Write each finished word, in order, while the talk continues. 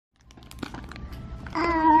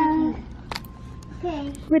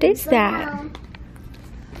What is that?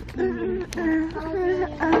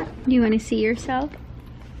 You want to see yourself?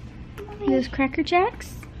 Those Cracker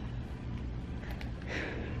Jacks?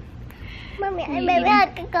 Mommy, I maybe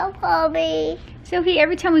have to go potty. Sophie,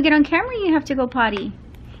 every time we get on camera, you have to go potty.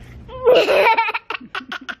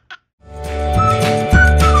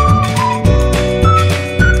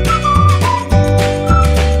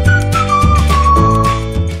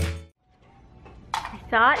 I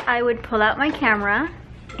thought I would pull out my camera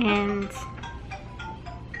and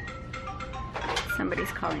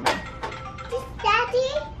somebody's calling me. This Daddy?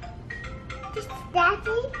 This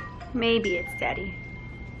Daddy? Maybe it's Daddy.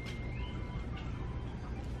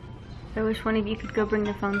 I wish one of you could go bring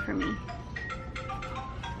the phone for me.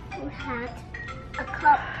 Who had a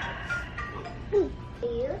cup?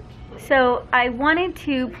 You? So I wanted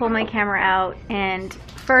to pull my camera out and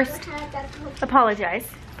first apologize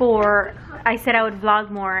for, I said I would vlog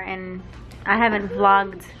more and I haven't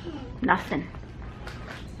vlogged nothing.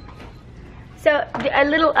 So a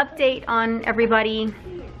little update on everybody.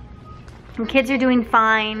 The kids are doing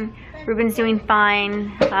fine. Ruben's doing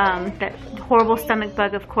fine. That horrible stomach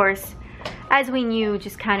bug, of course, as we knew,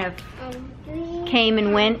 just kind of came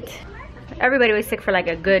and went. Everybody was sick for like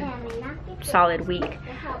a good solid week.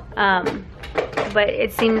 But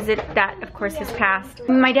it seems that of course has passed.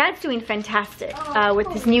 My dad's doing fantastic with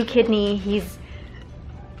his new kidney. His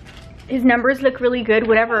numbers look really good.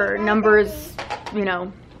 Whatever numbers, you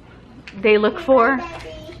know, they look for,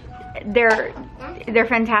 they're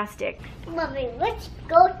fantastic. Mommy, let's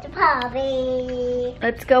go to potty.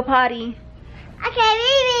 Let's go potty. Okay,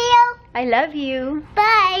 baby. I love you.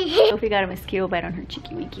 Bye. Sophie got a mosquito bite on her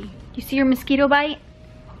cheeky weeky. You see your mosquito bite?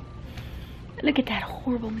 Look at that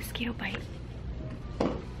horrible mosquito bite.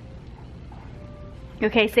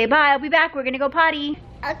 Okay, say bye. I'll be back. We're gonna go potty.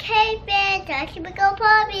 Okay, Ben. Time to go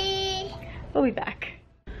potty. We'll be back.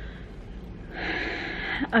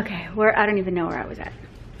 Okay, I don't even know where I was at.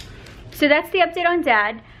 So that's the update on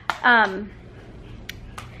Dad.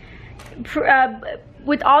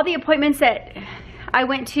 With all the appointments that I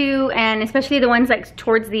went to, and especially the ones like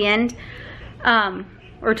towards the end,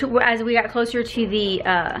 as we got closer to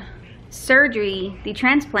the surgery, the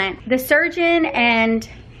transplant, the surgeon and,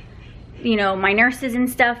 you know, my nurses and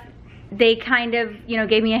stuff, they kind of, you know,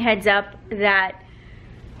 gave me a heads up that,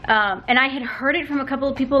 and I had heard it from a couple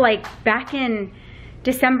of people like back in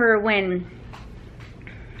December when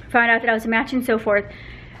I found out that I was a match and so forth.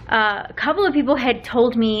 A couple of people had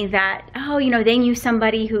told me that, oh, you know, they knew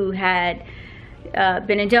somebody who had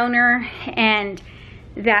been a donor and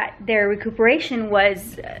that their recuperation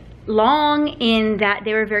was long in that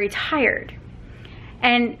they were very tired.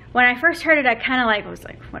 And when I first heard it, I kind of like, I was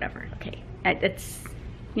like, whatever, okay, it's,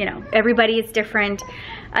 you know, everybody is different.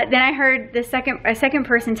 Then I heard a second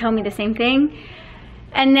person tell me the same thing.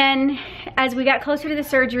 And then as we got closer to the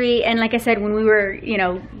surgery, and like I said, when we were, you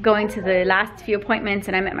know, going to the last few appointments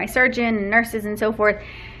and I met my surgeon and nurses and so forth,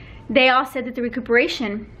 they all said that the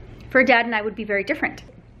recuperation for Dad and I would be very different.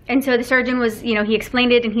 And so the surgeon was, you know, he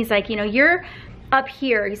explained it and he's like, you know, you're up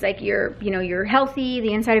here. He's like, you're, you know, you're healthy.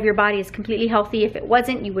 The inside of your body is completely healthy. If it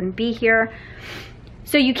wasn't, you wouldn't be here.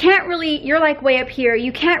 So you can't really, you're like way up here.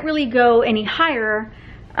 You can't really go any higher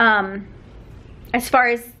as far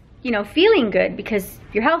as, you know, feeling good because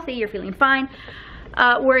you're healthy, you're feeling fine.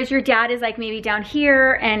 Whereas your dad is like maybe down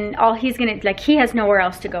here and all he's gonna, like he has nowhere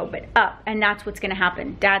else to go but up, and that's what's gonna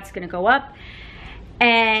happen. Dad's gonna go up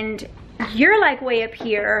and you're like way up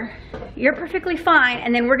here, you're perfectly fine,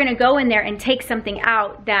 and then we're gonna go in there and take something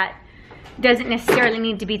out that doesn't necessarily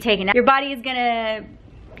need to be taken out. Your body is gonna,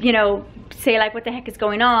 you know, say like what the heck is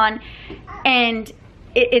going on, and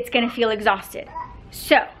it's gonna feel exhausted.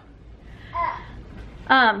 So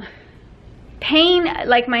pain,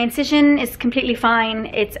 like my incision is completely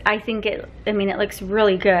fine. I mean, it looks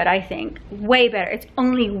really good, I think. Way better. It's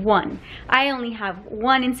only one. I only have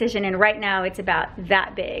one incision and right now it's about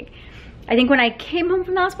that big. I think when I came home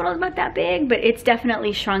from the hospital it was about that big, but it's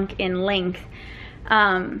definitely shrunk in length.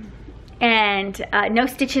 And no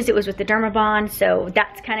stitches, it was with the Dermabond, so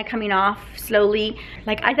that's kind of coming off slowly.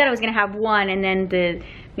 Like I thought I was gonna have one and then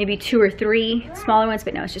maybe 2 or 3 smaller ones,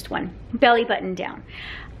 but no, it's just one. Belly button down,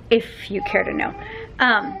 if you care to know.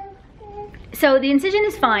 So the incision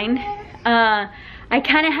is fine. I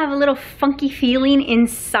kind of have a little funky feeling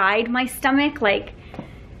inside my stomach, like,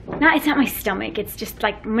 it's not my stomach, it's just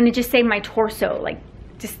like, I'm gonna just say my torso, like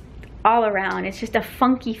just all around. It's just a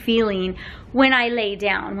funky feeling when I lay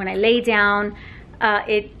down. When I lay down,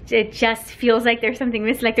 it just feels like there's something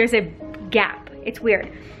missing, like there's a gap. It's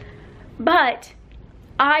weird. But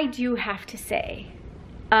I do have to say,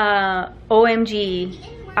 OMG,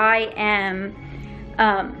 I am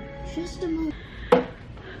Just a moment.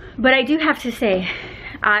 But I do have to say,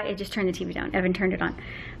 I just turned the TV down. Evan turned it on.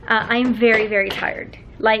 I'm very, very tired.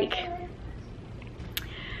 Like,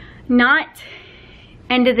 not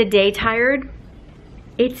end of the day tired.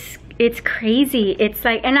 It's crazy. It's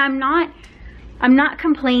like, and I'm not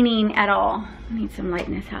complaining at all. I need some light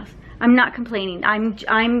in this house. I'm not complaining. I'm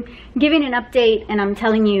giving an update, and I'm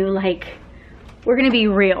telling you, like, we're gonna be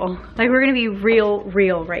real. Like, we're gonna be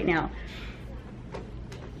real right now.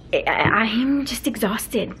 I'm just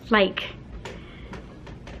exhausted. Like,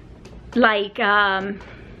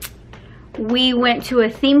 we went to a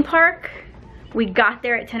theme park. We got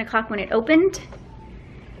there at 10 o'clock when it opened,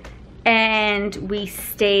 and we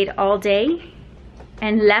stayed all day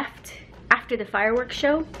and left after the fireworks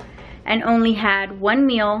show and only had one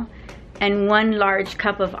meal and one large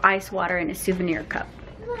cup of ice water in a souvenir cup.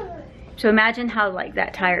 So imagine how, like,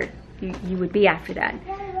 that tired you would be after that.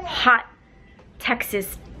 Hot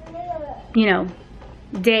Texas, you know,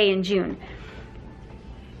 day in June.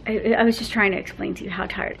 I was just trying to explain to you how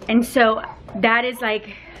tired. And so that is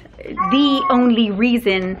like the only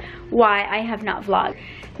reason why I have not vlogged.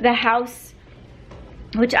 The house,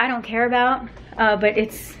 which I don't care about, but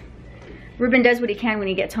Ruben does what he can when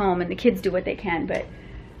he gets home, and the kids do what they can, but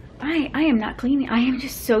I am not cleaning. I am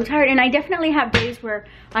just so tired, and I definitely have days where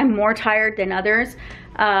I'm more tired than others.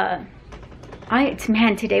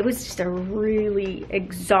 Man, today was just a really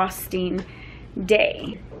exhausting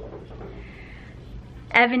day.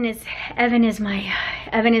 Evan is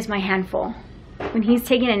my handful. When he's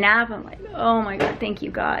taking a nap, I'm like, oh my God, thank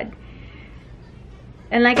you, God.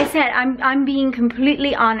 And like I said, I'm being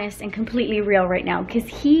completely honest and completely real right now, because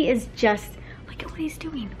he is just, look at what he's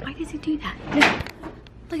doing. Why does he do that?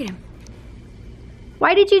 Look at him.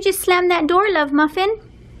 Why did you just slam that door, Love Muffin?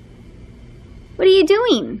 What are you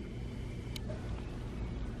doing?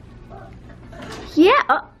 Yeah,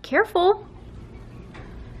 oh, careful.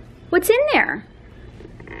 What's in there?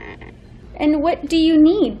 And what do you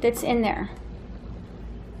need that's in there?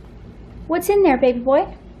 What's in there, baby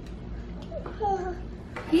boy?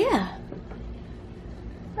 Yeah.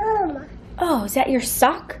 Oh, is that your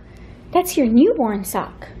sock? That's your newborn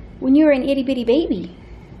sock. When you were an itty bitty baby.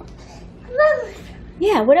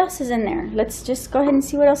 Yeah, what else is in there? Let's just go ahead and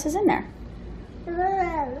see what else is in there.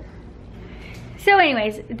 So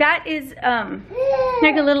anyways, that is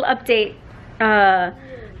like a little update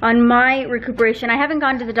on my recuperation. I haven't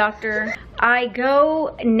gone to the doctor. I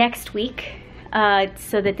go next week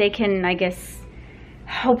so that they can, I guess,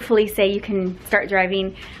 hopefully say you can start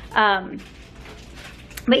driving.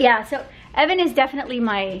 But yeah, so Evan is definitely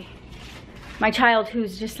my child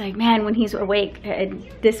who's just like, man, when he's awake.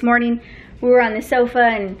 This morning we were on the sofa,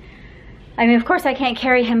 and I mean, of course I can't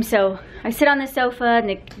carry him, so I sit on the sofa, and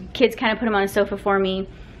the kids kind of put him on the sofa for me,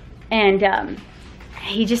 and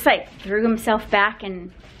he just like threw himself back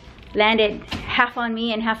and landed half on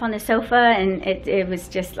me and half on the sofa, and it was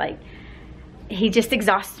just like, he just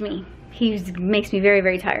exhausts me. He makes me very,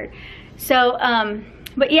 very tired. So,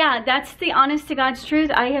 but yeah, that's the honest to God's truth.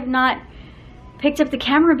 I have not picked up the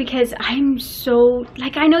camera because I'm so,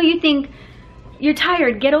 like, I know you think you're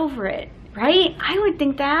tired, get over it, right? I would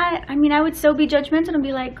think that. I mean, I would so be judgmental and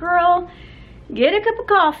be like, girl, get a cup of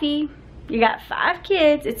coffee. You got 5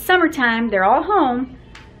 kids. It's summertime. They're all home.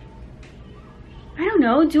 I don't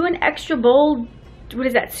know, do an extra bold, what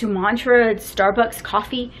is that, Sumatra Starbucks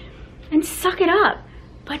coffee, and suck it up.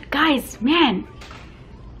 But guys, man,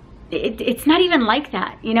 it's not even like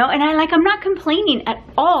that, you know? And I'm not complaining at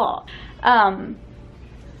all.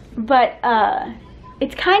 But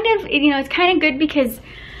it's kind of, you know, it's kind of good because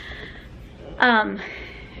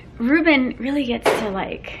Ruben really gets to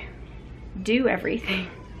like do everything.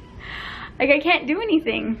 Like, I can't do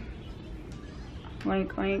anything.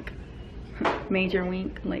 Wink, wink. Major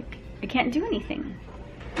wink. Like, I can't do anything.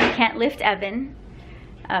 I can't lift Evan.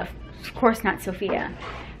 Of course not Sophia.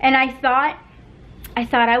 And I thought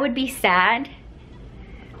I would be sad.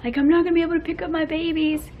 Like, I'm not gonna be able to pick up my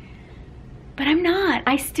babies. But I'm not.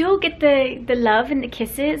 I still get the love and the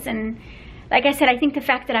kisses, and like I said, I think the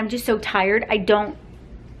fact that I'm just so tired, I don't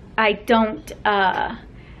get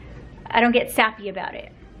sappy about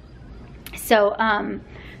it. So,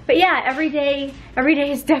 but yeah, every day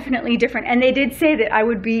is definitely different. And they did say that I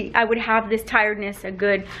would have this tiredness a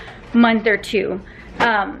good month or 2.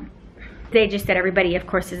 They just said everybody, of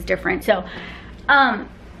course, is different. So,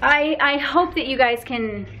 I hope that you guys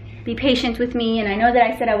can be patient with me. And I know that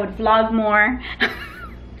I said I would vlog more.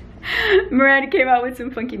 Miranda came out with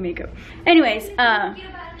some funky makeup. Anyways,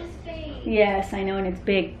 yes, I know, and it's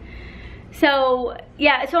big. So,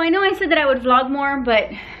 yeah, so I know I said that I would vlog more, but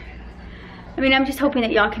I mean, I'm just hoping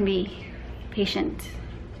that y'all can be patient,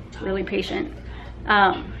 really patient.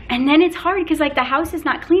 And then it's hard because like the house is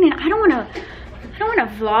not clean, and I don't want to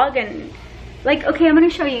vlog and like, okay, I'm going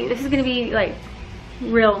to show you. This is going to be like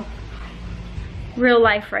real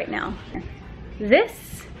life right now.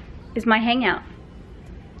 This is my hangout.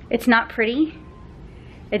 It's not pretty.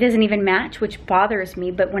 It doesn't even match, which bothers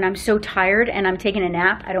me, but when I'm so tired and I'm taking a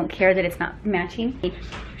nap, I don't care that it's not matching.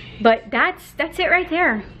 But that's it right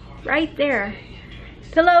there. Right there.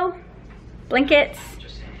 Pillow, blankets,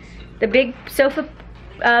 the big sofa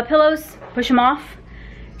pillows, push them off.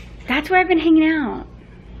 That's where I've been hanging out.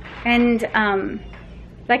 And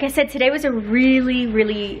like I said, today was a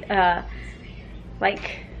really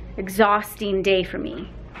like exhausting day for me.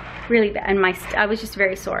 Really bad, and I was just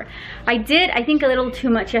very sore. I think a little too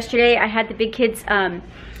much yesterday. I had the big kids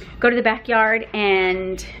go to the backyard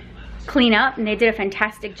and clean up, and they did a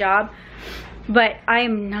fantastic job, but I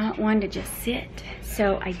am not one to just sit,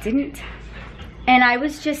 so I didn't. And I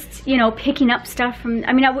was just, you know, picking up stuff from,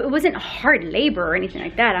 I mean, it wasn't hard labor or anything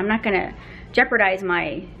like that. I'm not gonna jeopardize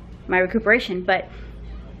my recuperation, but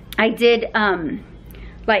I did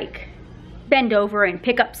like bend over and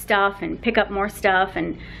pick up stuff and pick up more stuff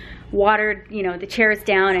and watered, you know, the chairs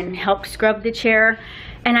down and helped scrub the chair.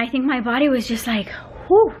 And I think my body was just like,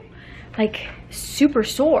 whew, like super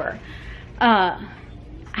sore. I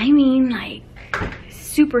mean, like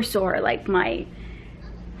super sore, like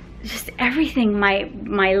just everything,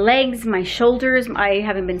 my legs, my shoulders. I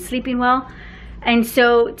haven't been sleeping well. And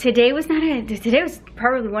so today was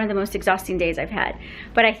probably one of the most exhausting days I've had.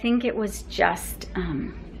 But I think it was just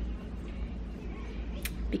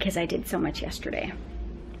because I did so much yesterday.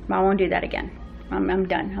 I won't do that again. I'm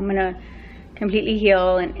done. I'm gonna completely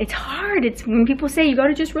heal. And it's hard. It's when people say you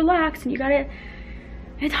gotta just relax and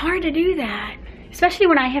it's hard to do that. Especially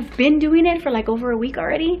when I have been doing it for like over a week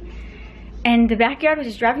already. And the backyard was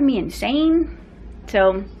just driving me insane.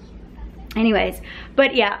 So anyways,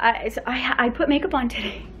 but yeah, I put makeup on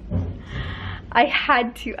today. I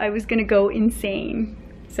had to. I was gonna go insane.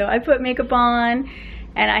 So I put makeup on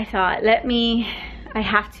and I thought, I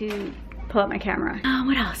have to pull out my camera.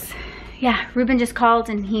 What else? Yeah, Ruben just called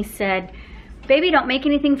and he said, baby, don't make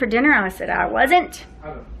anything for dinner. I said, I wasn't.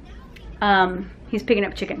 He's picking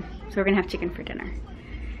up chicken. So we're gonna have chicken for dinner.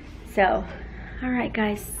 So, all right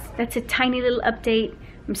guys, that's a tiny little update.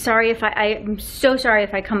 I'm sorry if I'm so sorry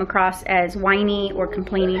if I come across as whiny or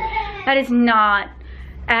complaining. That is not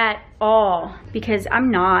at all, because I'm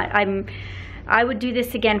not. I would do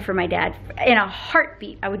this again for my dad in a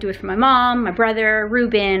heartbeat. I would do it for my mom, my brother,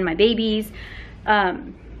 Ruben, my babies.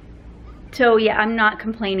 So yeah, I'm not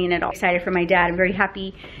complaining at all. I'm excited for my dad. I'm very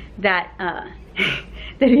happy that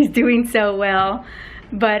that he's doing so well.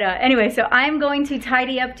 But anyway, so I'm going to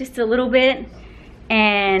tidy up just a little bit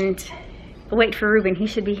and wait for Ruben. He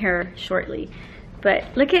should be here shortly. But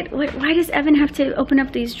look at why does Evan have to open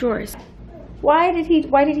up these drawers? Why did he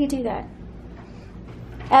do that?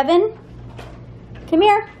 Evan? Come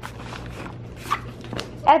here.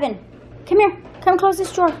 Evan, come here. Come close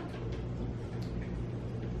this drawer.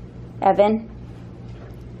 Evan.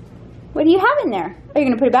 What do you have in there? Are you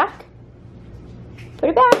going to put it back? Put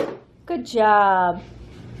it back. Good job.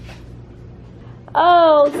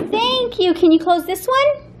 Oh, thank you. Can you close this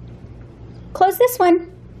one? Close this one.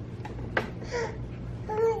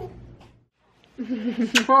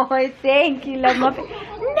 Oh, thank you, love muffin. No,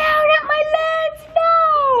 not my legs.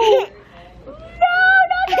 No.